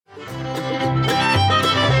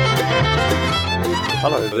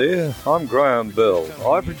Hello there, I'm Graham Bell.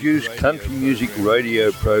 I produce country music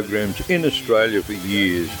radio programs in Australia for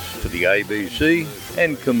years for the ABC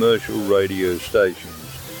and commercial radio stations.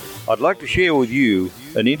 I'd like to share with you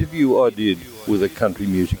an interview I did with a country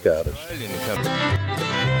music artist.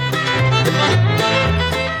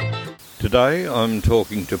 Today I'm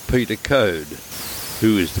talking to Peter Coad,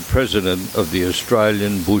 who is the president of the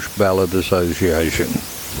Australian Bush Ballad Association.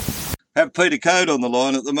 Have Peter Coad on the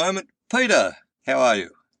line at the moment. Peter, how are you?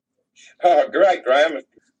 Oh, great, Graham.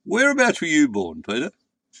 Whereabouts were you born, Peter?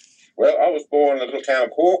 Well, I was born in the little town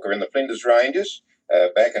of Hawker in the Flinders Ranges,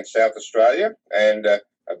 back in South Australia, and a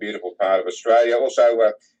beautiful part of Australia. Also,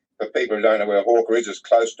 for people who don't know where Hawker is, it's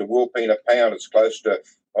close to Wilpena Pound. It's close to,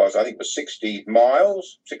 I think it was 60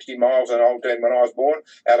 miles in Old Town when I was born,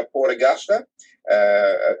 out of Port Augusta.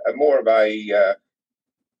 More of a,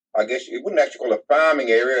 I guess you wouldn't actually call it a farming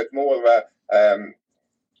area. It's more of a,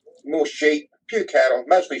 more sheep, few cattle,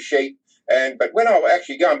 mostly sheep. But when I was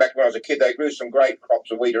actually going back when I was a kid, they grew some great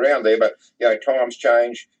crops of wheat around there. But times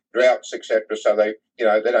change, droughts, etc. So they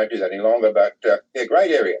don't do that any longer. But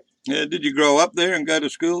great area. Yeah, did you grow up there and go to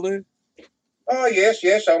school there? Oh yes.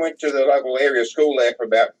 I went to the local area school there for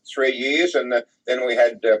about 3 years, and then we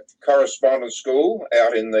had correspondence school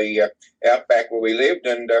out in the outback where we lived,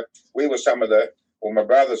 and we were my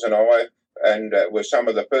brothers and I. And were some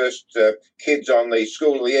of the first kids on the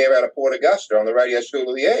School of the Air out of Port Augusta, on the Radio School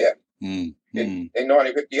of the Air in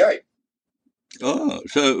 1958. Oh,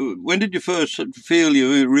 so when did you first feel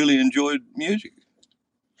you really enjoyed music?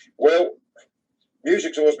 Well,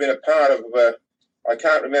 music's always been a part of, I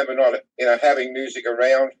can't remember not having music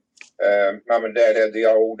around. Mum and Dad had the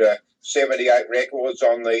old 78 records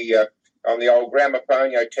on the old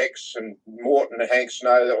gramophone, Tex and Morton and Hank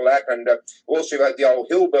Snow, all that, and also had the old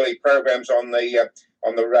hillbilly programs on the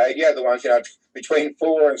radio, the ones between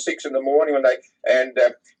 4 and 6 in the morning when they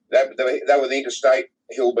were the interstate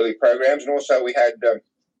hillbilly programs, and also we had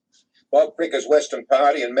Bob Pricker's Western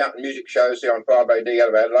Party and mountain music shows there on 5AD out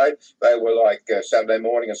of Adelaide. They were like Saturday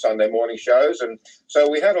morning and Sunday morning shows, and so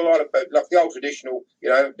we had a lot of like the old traditional,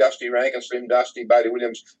 Dusty Rankin, Slim Dusty, Buddy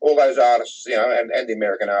Williams, all those artists, and the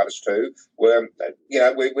American artists too. Were we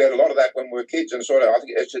had a lot of that when we were kids, and sort of I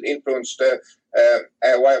think it's influenced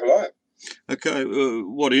our way of life. Okay,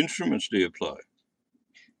 what instruments do you play?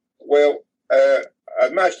 Well,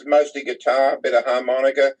 mostly guitar, a bit of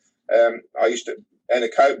harmonica. I used to. And the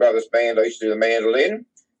Coad Brothers band, I used to do the mandolin.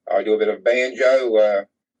 I do a bit of banjo.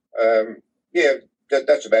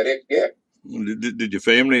 That's about it. Yeah. Did your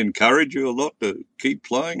family encourage you a lot to keep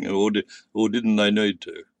playing, or didn't they need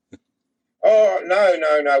to? Oh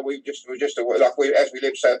no. We just as we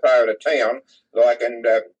lived so far out of town, and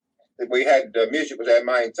we had music was our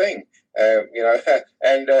main thing. And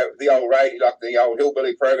the old radio, like the old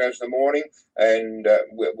hillbilly programs in the morning, and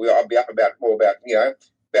I'd be up about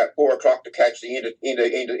 4 o'clock to catch the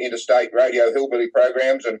interstate radio hillbilly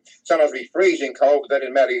programs, and sometimes it'd be freezing cold, but that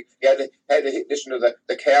didn't matter. You had to listen to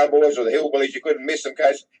the Cowboys or the hillbillies. You couldn't miss them,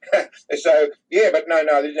 case. So but no,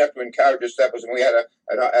 they didn't have to encourage us. That was when we had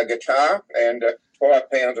a guitar and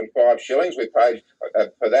 £5 and 5 shillings. We paid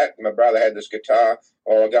for that. My brother had this guitar.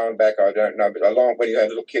 Going back, I don't know, but when he was a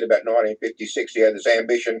little kid, about 1956, he had this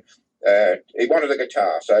ambition. He wanted a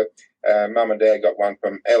guitar, so. Mum and Dad got one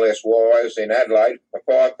from LS Wise in Adelaide for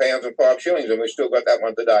 £5 and 5 shillings, and we've still got that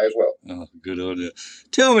one today as well. Oh, good idea.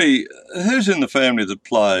 Tell me, who's in the family that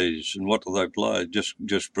plays, and what do they play?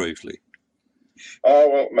 Just briefly. Oh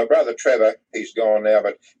well, my brother Trevor, he's gone now,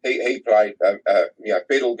 but he played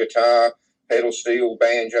fiddle, guitar, pedal steel,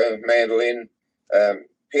 banjo, mandolin,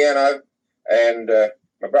 piano, and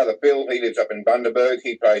my brother Phil, he lives up in Bungendore.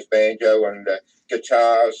 He plays banjo and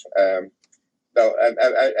guitars.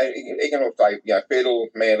 He can also play, fiddle,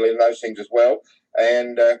 mandolin, those things as well.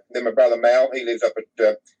 And then my brother Mal, he lives up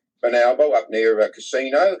at Benalbo, up near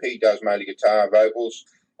Casino. He does mainly guitar and vocals.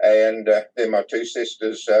 And then my two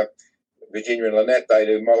sisters, Virginia and Lynette, they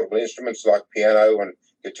do multiple instruments like piano and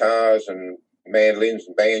guitars and mandolins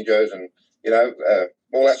and banjos and,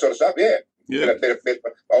 all that sort of stuff, yeah. A bit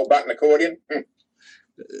of old button accordion.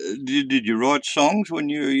 Did you write songs when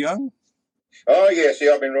you were young? Oh, yes,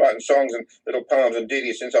 I've been writing songs and little poems and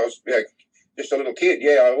ditties since I was just a little kid.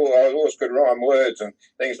 Yeah, I always could rhyme words and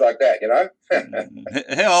things like that,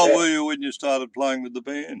 How old were you when you started playing with the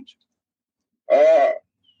band? Oh,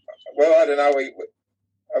 well, I don't know.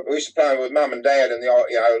 We used to play with Mum and Dad and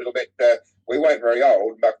a little bit. We weren't very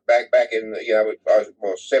old, but back in, I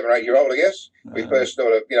was 7 or 8 year old, I guess. We first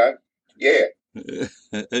started,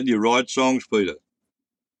 And you write songs, Peter?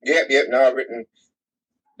 Yep. No, I've written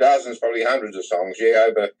dozens, probably hundreds of songs,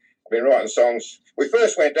 over been writing songs. We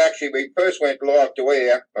first went live to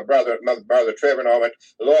air. My brother Trevor and I went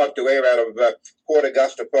live to air out of Port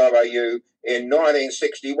Augusta 5AU in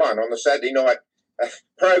 1961 on the Saturday night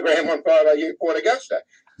program on 5AU Port Augusta.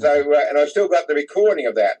 So, and I've still got the recording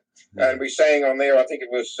of that. And we sang on there, I think it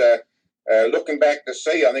was Looking Back to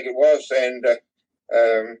Sea, I think it was, and it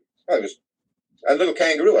was A Little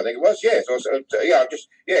Kangaroo, I think it was, yeah.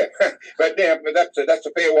 But that's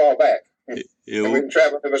a fair while back. And we've been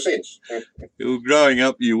travelling ever since. Growing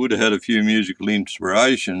up, you would have had a few musical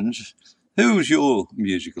inspirations. Who was your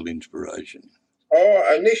musical inspiration?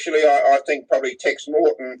 Oh, initially, I think probably Tex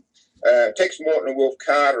Morton and Wolf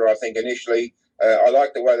Carter. I think initially, I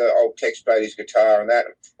liked the way that old Tex played his guitar and that.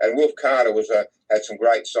 And Wolf Carter had some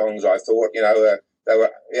great songs. I thought, they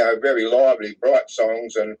were very lively, bright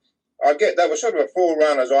songs, and they were sort of a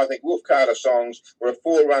forerunners. I think Wolf Carter songs were a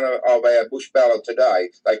forerunner of our bush ballad today.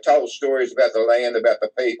 They told stories about the land, about the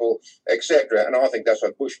people, etc. And I think that's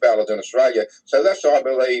what bush ballads in Australia. So that's, I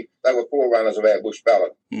believe, they were forerunners of our bush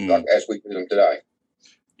ballad, like as we do them today.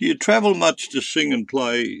 Do you travel much to sing and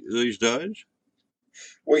play these days?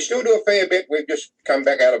 We still do a fair bit. We've just come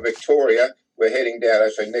back out of Victoria. We're heading down,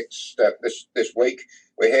 so this week,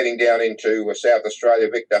 we're heading down into South Australia,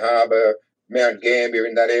 Victor Harbour, Mount Gambier,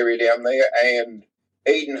 in that area down there, and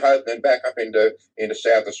Eden, Hope, and back up into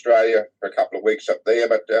South Australia for a couple of weeks up there.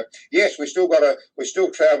 But yes, we still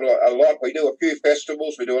travel a lot. We do a few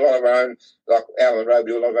festivals. We do a lot of our own, like out on the road.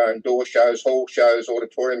 We do a lot of our own door shows, hall shows,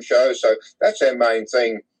 auditorium shows. So that's our main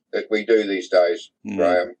thing that we do these days,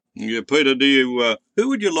 Graham. Yeah, Peter. Who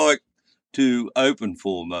would you like to open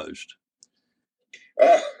for most?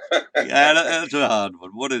 Oh. Yeah, that's a hard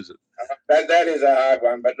one. What is it? That is a hard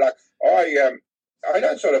one, but like I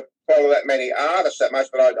don't sort of follow that many artists that much,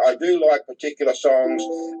 but I do like particular songs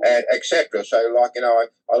and etc. So like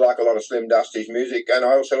I like a lot of Slim Dusty's music, and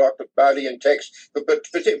I also like the Buddy and Tex. But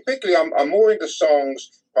particularly I'm more into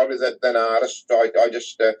songs probably than artists. I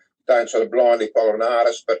just don't sort of blindly follow an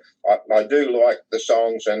artist, but I do like the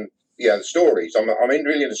songs and the stories. I'm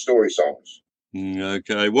really into story songs.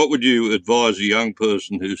 Okay, what would you advise a young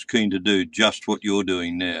person who's keen to do just what you're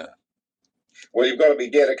doing now? Well, you've got to be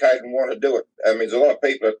dedicated and want to do it. I mean, there's a lot of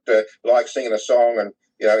people that like singing a song and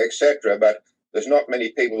etc. But there's not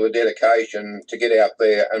many people with dedication to get out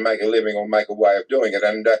there and make a living or make a way of doing it.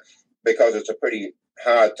 And because it's a pretty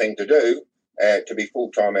hard thing to do, to be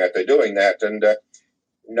full time out there doing that, and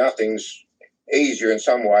nothing's easier in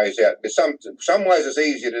some ways out. Some ways it's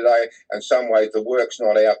easier today, and some ways the work's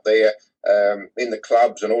not out there. In the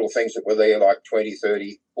clubs and all the things that were there like 20,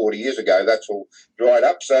 30, 40 years ago, that's all dried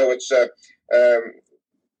up. So it's so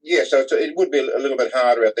it would be a little bit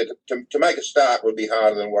harder out there. To make a start would be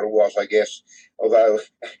harder than what it was, I guess. Although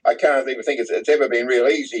I can't even think it's ever been real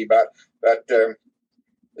easy, but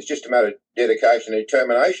it's just a matter of dedication and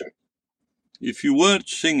determination. If you weren't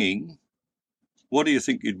singing, what do you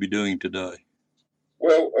think you'd be doing today?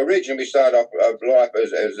 Well, originally we started off life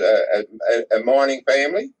as a mining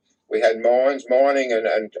family. We had mining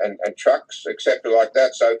and trucks, etc. like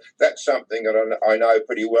that. So that's something that I know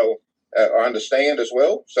pretty well. I understand as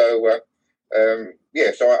well. So,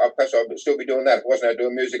 so I perhaps I'll still be doing that. If I wasn't out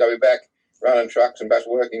doing music, I'd be back running trucks and perhaps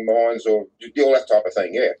working mines or all that type of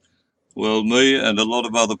thing, yeah. Well, me and a lot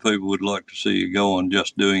of other people would like to see you go on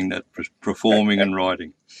just doing that, performing and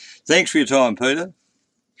writing. Thanks for your time, Peter.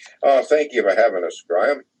 Oh, thank you for having us,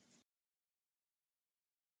 Graham.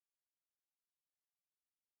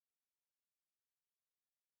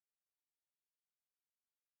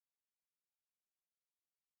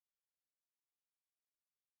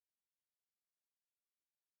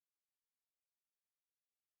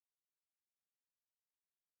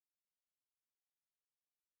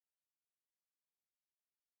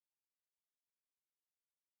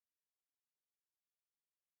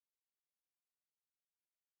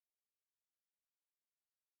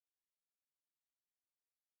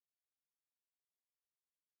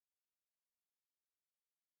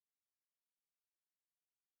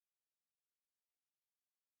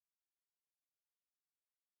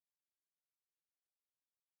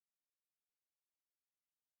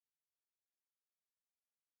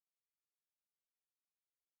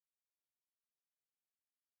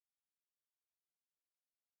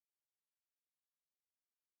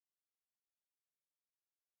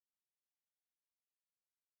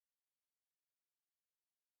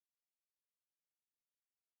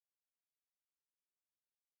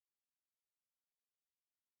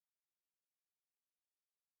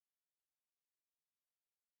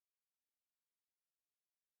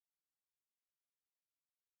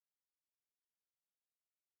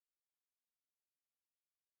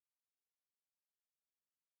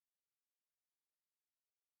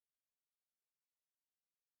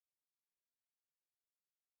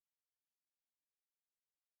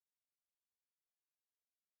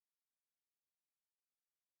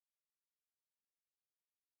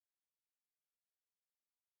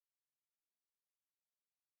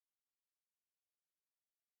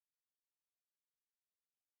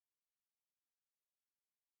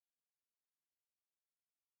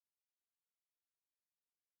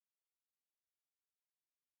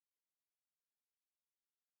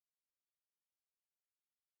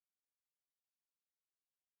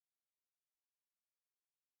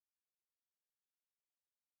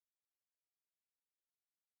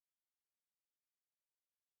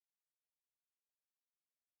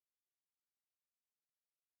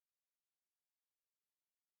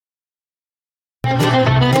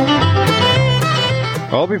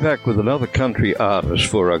 I'll be back with another country artist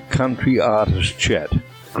for a country artist chat.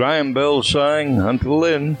 Graham Bell saying, until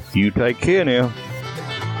then, you take care now.